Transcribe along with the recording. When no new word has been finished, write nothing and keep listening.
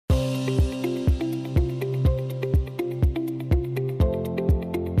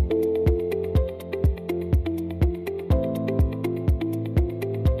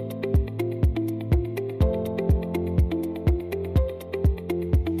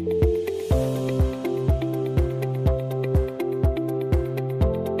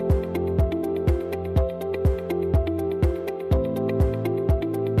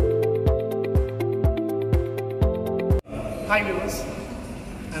Hi viewers,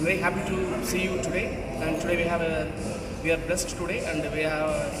 I'm very happy to see you today, and today we are blessed today, and we have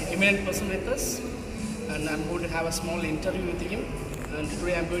an eminent person with us, and I'm going to have a small interview with him. And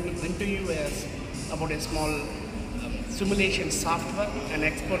today I'm going to bring to you about a small simulation software. An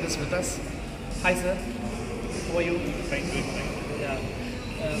expert is with us. Hi sir, how are you? Fine. Yeah.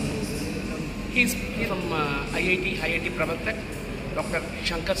 He's from IIT Pravatak, Dr.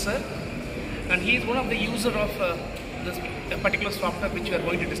 Shankar sir, and he is one of the user of this particular software which we are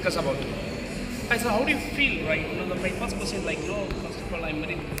going to discuss about. Hi sir, how do you feel, right? My first question, first of all, I'm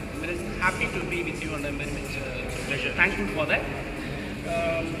very happy to be with you, and I'm very much thankful for that.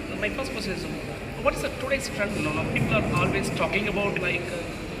 My first question is, what is today's trend? People are always talking about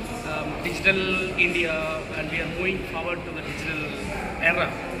digital India, and we are moving forward to the digital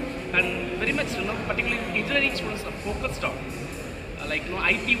era, and very much, particularly engineering students are focused on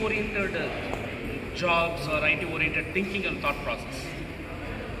IT-oriented jobs or IT-oriented thinking and thought process.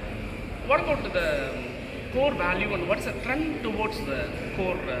 What about the core value, and what is the trend towards the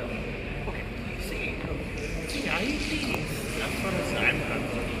core? Okay. See, IT is, as far as I am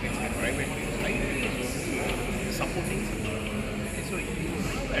concerned, it's a private use. IT is supporting security. Okay, so you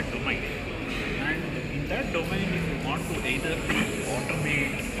have a domain, and in that domain, if you want to either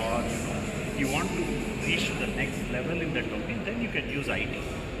automate or you want to reach the next level in that domain, then you can use IT.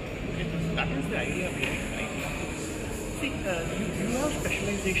 Okay, that is the idea behind IT. See, you have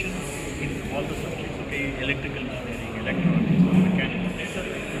specialization in all the subjects. Okay, electrical engineering, electronics, mechanical,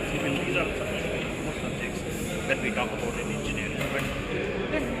 civil. These are most subjects that we talk about in engineering. But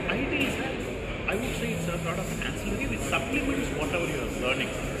then IT is, I would say, it's a sort of an ancillary which supplements whatever you are learning.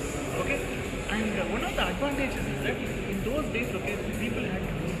 Okay, and one of the advantages is that in those days, okay, people had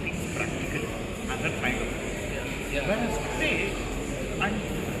to do things practically and that kind of thing. Yeah. Whereas today, and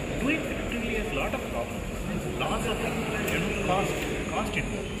doing effectively has a lot of problems. Lots of cost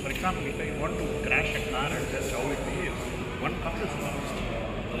involved. For example, if I want to crash a car and test how it behaves, one car is lost.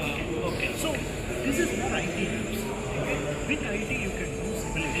 Okay. So this is where IT helps. Okay. With IT, you can do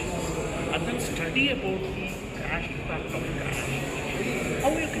simulations and then study about the crash impact of crash.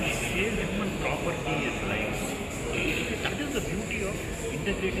 How you can save human property and lives. That is the beauty of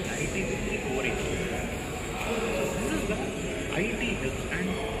integrating IT with the core engineering. So this is where IT helps. And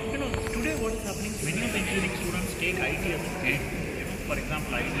today what is happening, many of the engineering students take IT as a game. For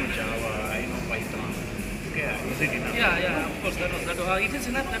example, I know Java, I know Python. Okay, is it enough? Yeah, of course, it is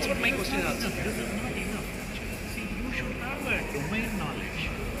enough. That's what my question is. This is not enough. See, you should have a domain knowledge,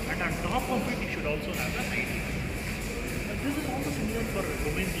 and on top of it, you should also have an IT. This is also similar for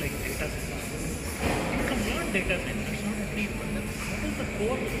domains like data centers. You can learn data centers, not deep, but what is the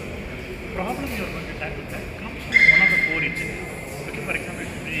core problem you are going to tackle? That comes from one of the core engineers. Okay, for example,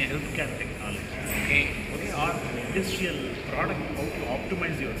 healthcare technology, or industrial product, how to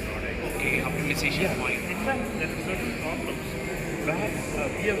optimize your product. Okay, optimization point. In fact, there are certain problems where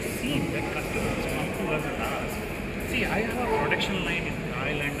we have seen that customers come to us and ask, see, I have a production line in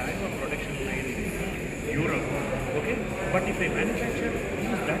Thailand, I have a production line in Europe, okay, but if I manufacture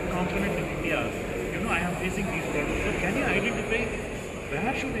use that component in India, I am facing these problems. So can you identify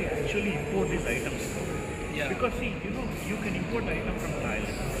where should I actually import these items? Yeah. Because see, you can import the item from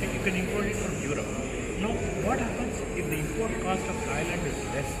Thailand, and you can import it from Europe. Now, what happens if the import cost of Thailand is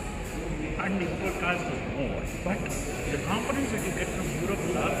less and the import cost is more, but the components that you get from Europe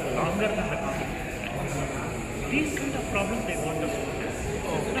last longer than the components? These kind of problems they want us to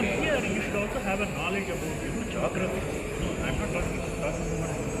solve. Okay. Now here, you should also have a knowledge about geography. No, I'm not talking about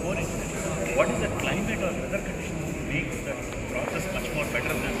core engineering. What is the climate or weather conditions makes the process much more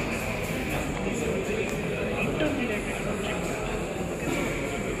better than interrelated subjects.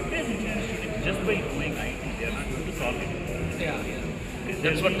 Today's engineering students, just by knowing IT, they are not going to solve it. Yeah.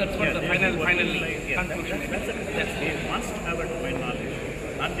 That's what the final conclusion is. They must have a domain knowledge,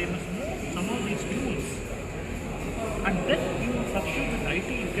 and they must know some of these tools. And then you substitute with IT,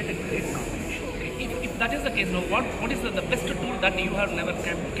 you get a great combination. Okay. If that is the case, now what is the best tool that you have never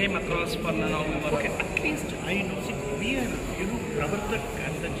came across for now? Okay, at least I know. See, we are, Pravatak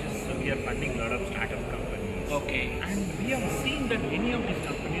and we are funding a lot of startup companies. Okay. And we have seen that many of these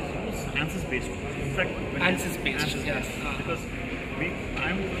companies use ANSYS-based tools. In fact, ANSYS-based, yes. Because we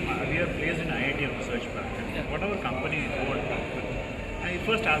are placed in IIT research practice. Yeah. Whatever company we go and talk with, I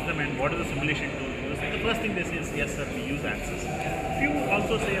first ask them, and what is the simulation tool you use? And the first thing they say is, yes sir, we use ANSYS. Few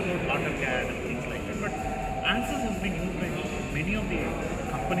also say about AutoCAD and things like that, but ANSYS has been used by many of the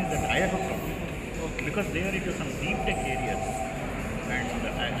companies that I have talked with. Okay. Because they are into some deep tech areas. And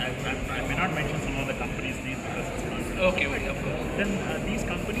I may not mention some of the companies' names because it's not. Okay, of course. Then these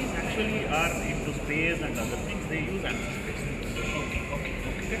companies actually are into space and other things. They use ANSYS-based.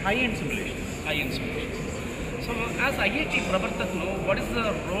 Okay, high-end simulations. High-end simulations. So, as IIT Pravartak, what is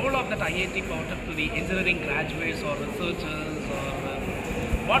the role of that IIT Pravartak to the engineering graduates or researchers, or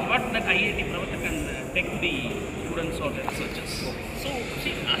what that IIT Pravartak can take to the students or the researchers? So,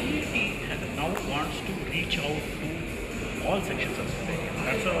 see, IIT now wants to reach out to all sections of society.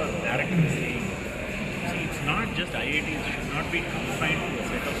 That's our director is saying. See, it's not just IITs should not be confined to a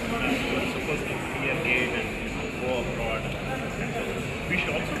set of students who are supposed to clear gate and go abroad. We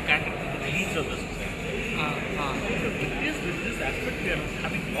should also cater to the needs of the society. With this aspect, we are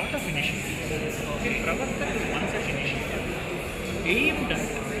having a lot of initiatives. Okay, Pravartak is one such initiative aimed at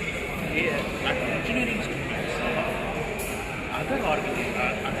engineering students, other colleges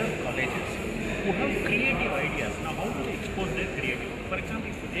who have creative ideas. Now, how do they expose their creativity? For example,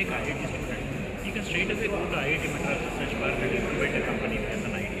 if you take IIT student, you can straight away go to IIT Madras Research Park and incubate a company with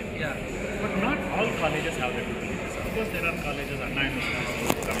an idea. Yeah. But not all colleges have that abilities. Of course, there are colleges, Anna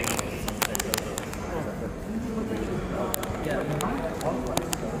University coming up with some centers. Yeah.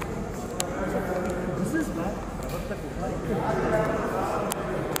 This is where Pravartak would like to.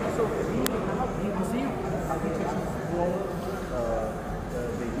 So we received applications throughout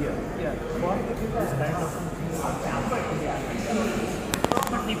the year. Yeah. For this kind of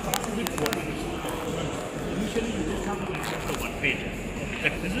but the process is working. Usually you just have to research the one page.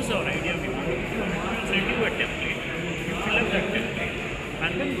 That this is our idea, we want to do. We'll send you a template. You fill up that template.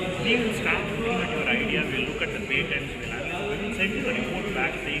 And then we will start looking at your idea, we'll look at the patents, we'll send you a report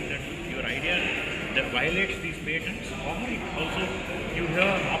back saying that your idea that violates these patents, or it also you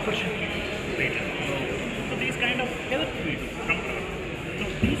have an opportunity to patent. So these kind of help we do from Pravartak. So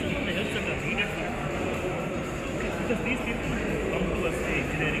these are the helps that are needed for because these people come to us say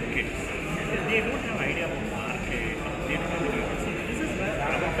engineering kids. They don't have idea about market, they don't have idea. So this is where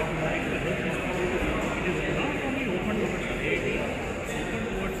Pravartak would like to help these people. It is not only open towards IIT, it's open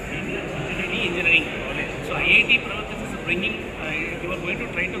towards engineering college. So IIT Pravartak is bringing, you are going to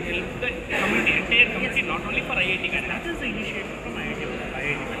try to help the community, entire community, not only for IIT. And that is the initiative from IIT.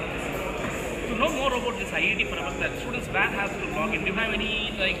 To know more about this IIT Pravartak, students where have to log in? Do you have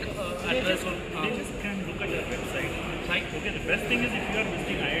any address or? They just can look at our website. Okay, the best thing is if you are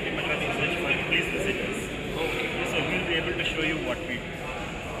visiting IIT Madras Research Park, please visit us. Okay. So we will be able to show you what we do.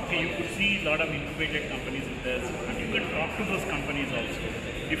 Okay, you could see a lot of incubated companies with us, and you can talk to those companies also.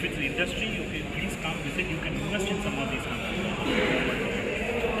 If it's industry, you can please come visit. You can invest in some of these companies.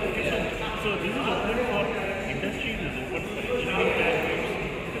 Okay, so this is open for industry. This is open for engineering graduates.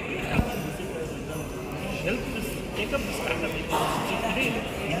 Please come and visit us. Help this. Take up the startup ecosystem. So today,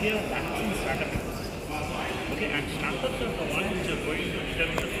 India lacks in startup ecosystem. Okay, and startups are the ones which are going to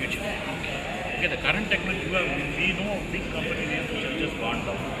determine the future. Okay, the current technology, we know big company names which have just gone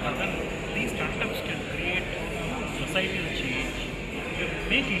down. But then these startups can create societal change.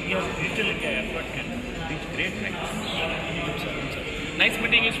 Make India's digital India effort can reach great heights. Nice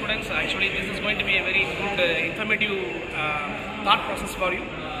meeting you, students. Actually, this is going to be a very good, informative thought process for you.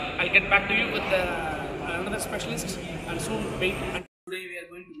 I'll get back to you with another specialist and soon wait. And today we are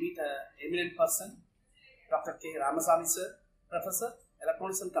going to meet an eminent person, Dr. K. Ramasamy sir, Professor,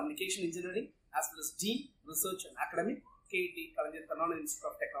 Electronics and Communication Engineering, as well as Dean, Research and Academic, KET, Kalanjit Karnataka Institute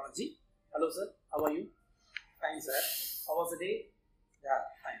of Technology. Hello sir, how are you? Fine sir. How was the day? Yeah,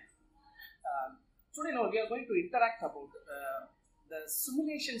 fine. Today we are going to interact about the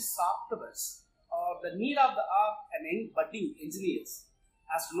simulation softwares or the need of the hour and young budding engineers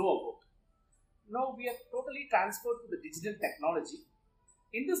as to know about. Now we are totally transferred to the digital technology.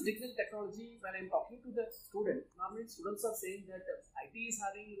 In this digital technology, when I am talking to the student, normally students are saying that IT is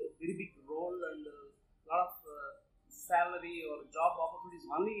having a very big role and a lot of salary or job opportunities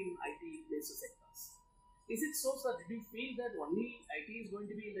only in IT-based sectors. Is it so, sir? Did you feel that only IT is going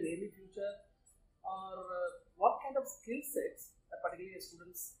to be in the near future, or what kind of skill sets that particularly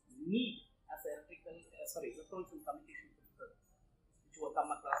students need as electronics and communication professor, which you will come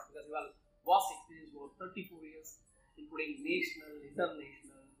across because you have vast experience over 34 years, including national,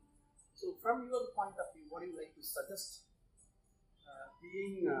 international. So, from your point of view, what do you like to suggest?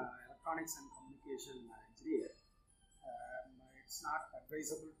 Being electronics and communication engineer, it's not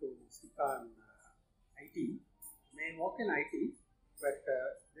advisable to stick on IT. May work in IT, but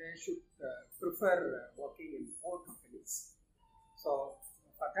they should prefer working in more companies. So,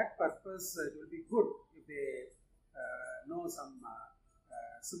 for that purpose, it will be good if they know some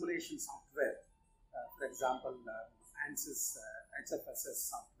simulation software. For example, ANSYS, HFSS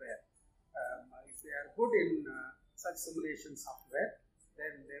software. If they are good in such simulation software,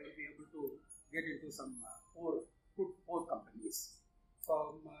 then they will be able to get into some good companies.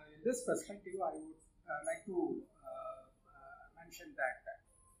 So, in this perspective, I would like to mention that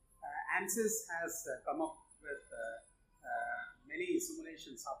ANSYS has come up with many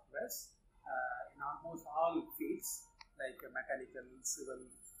simulation softwares in almost all fields like mechanical, civil,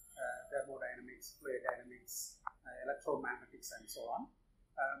 thermodynamics, fluid dynamics, electromagnetics, and so on.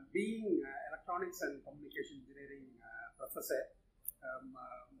 Being electronics and communication engineering professor,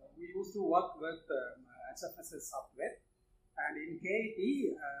 we used to work with HFSS software, and in KIT,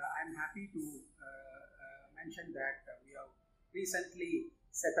 I'm happy to mention that we have recently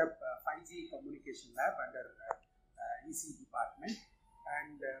set up a 5G communication lab under EC department,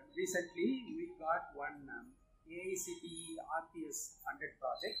 and recently we got one AICTE RPS funded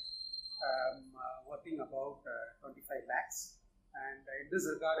project worthing about 25 lakhs. And in this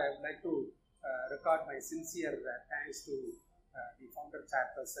regard, I would like to record my sincere thanks to the founder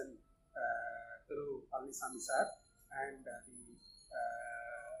chairperson Thiru Palanisamy sir and the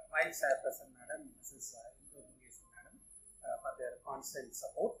vice chairperson madam Mrs. Madam for their constant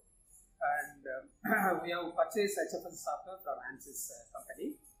support. And we have purchased HFS software from ANSYS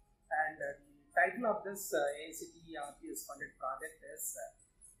company, and the title of this AICTE RPS funded project is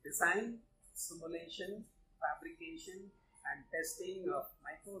Design, Simulation, Fabrication and Testing of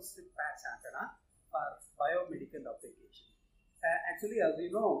Microstrip Patch Antenna for Biomedical Application. Actually, as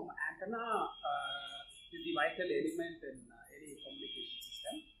you know, antenna is the vital element in any communication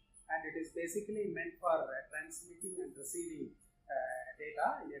system, and it is basically meant for transmitting and receiving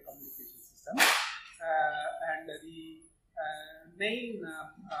data in a communication system. And the main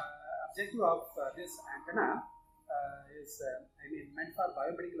objective of this antenna is, meant for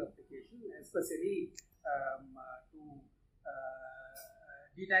biomedical application, especially to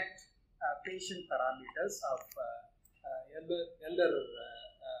detect patient parameters of elder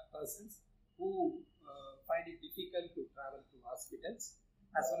persons who find it difficult to travel to hospitals,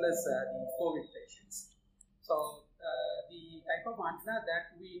 as well as the COVID patients. So the type of antenna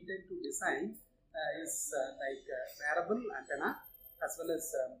that we intend to design is like wearable antenna as well as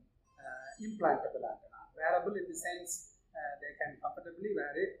implantable antenna. Wearable in the sense they can comfortably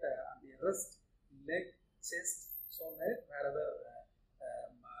wear it on the wrist, leg, chest, shoulder, wherever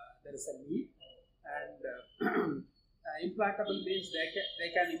there is a need. And implantable means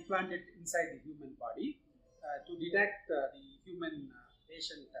they can implant it inside the human body to detect the human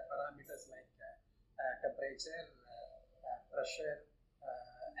patient parameters like temperature, pressure,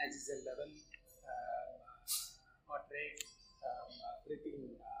 oxygen level, heart rate,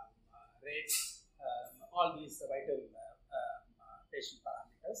 breathing rate, all these vital patient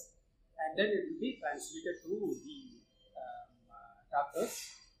parameters, and then it will be transmitted to the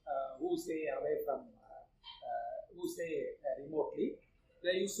doctors who stay away from, who stay remotely.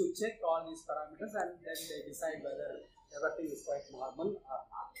 They used to check all these parameters and then they decide whether everything is quite normal or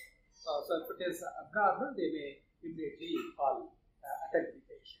not. So if it is abnormal, they may immediately call attend the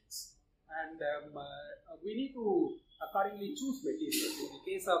patients. And we need to accordingly choose materials. In the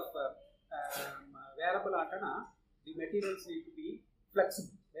case of wearable antenna, the materials need to be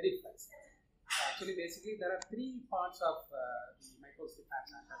flexible, very flexible. Actually, basically, there are three parts of the microstrip patch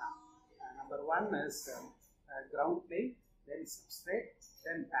antenna. Number one is ground plane, then substrate,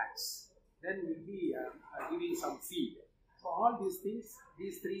 then patch. Then we'll be giving some feed. So all these things,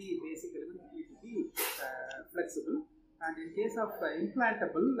 these three basic elements need to be flexible. And in case of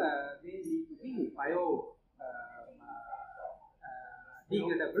implantable, they need to be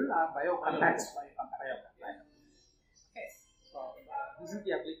degradable or biocompatible. Okay. So this is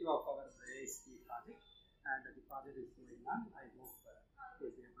the objective of our AICTE project, and the project is going on. I hope we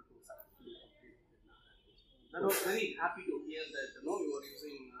will be able to successfully complete it. I was very happy to hear that you are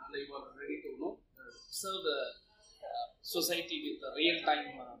using, you are ready to serve the society with a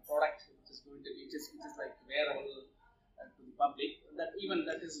real-time product, which is going to be which is like wearable to the public. That even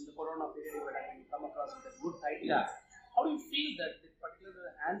that is in the Corona period, where I can come across with a good title. Yeah. How do you feel that this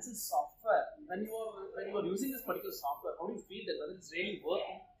particular ANSYS software, when you are using this particular software, how do you feel that whether it's really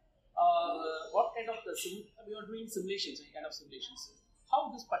working? What kind of we are doing simulations, any kind of simulations.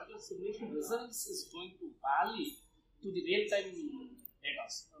 How this particular simulation results is going to vary to the real-time data.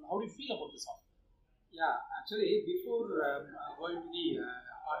 How do you feel about the software? Yeah, actually, before going to the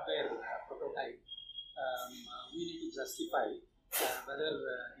hardware prototype, we need to justify whether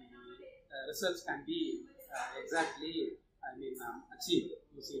the results can be exactly, achieved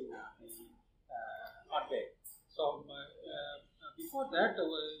using the hardware. So before that,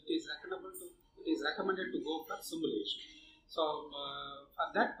 it is recommended to go for simulation. So for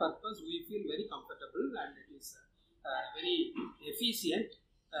that purpose, we feel very comfortable, and it is very efficient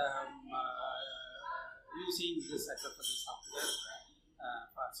using this HFS software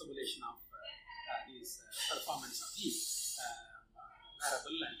for simulation of these performance of the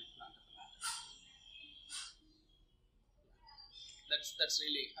wearable and implantable That's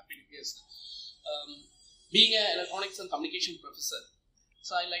really happy to hear, sir. Being an electronics and communication professor,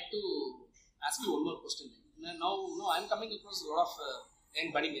 so I like to ask you one more question. Now I'm coming across a lot of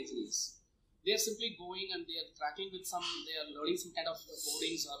young budding engineers. They are simply going and they are cracking with they are learning some kind of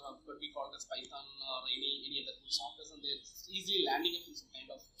codings or what we call as Python or any other good software, and they're easily landing up in some kind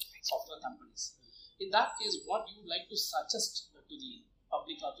of software companies. In that case, what you would like to suggest to the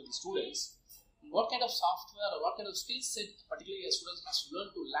public or to the students? What kind of software or what kind of skill set, particularly a student has to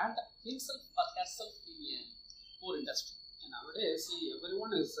learn to land himself or herself in a core industry? And nowadays, see, everyone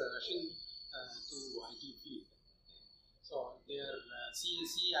is rushing to IT field. So they are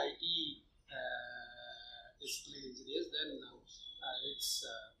CSE, IT, discipline engineers. Then it's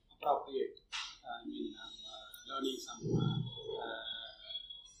appropriate. Learning some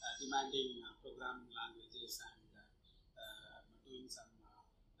demanding programming languages and doing some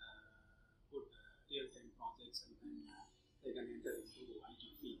good real-time projects, and then they can enter into IT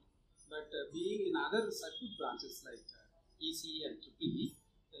field. But being in other circuit branches like ECE and EEE,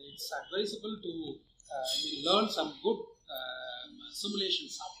 it's advisable to learn some good simulation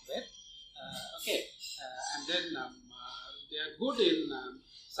software. And then they are good in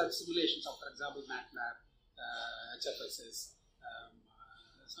such simulations of, for example, MATLAB, HFSS,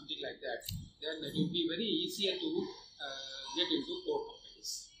 something like that. Then it will be very easier to get into core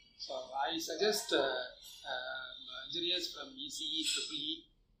companies. So I suggest engineers from ECE, EEE,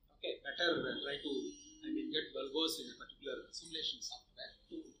 better try to get well versed in a particular simulation software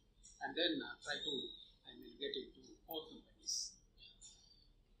tool, and then try to get into core companies.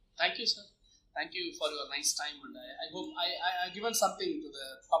 Thank you, sir. Thank you for your nice time, and I hope I've given something to the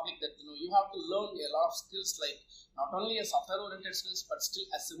public that you have to learn a lot of skills, like not only a software-oriented skills, but still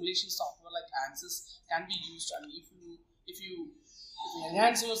a simulation software like ANSYS can be used. And if you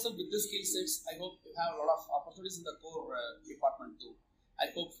enhance yourself with these skill sets, I hope you have a lot of opportunities in the core department too. I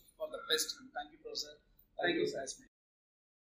hope for the best. And thank you, Professor. Thank you, sir.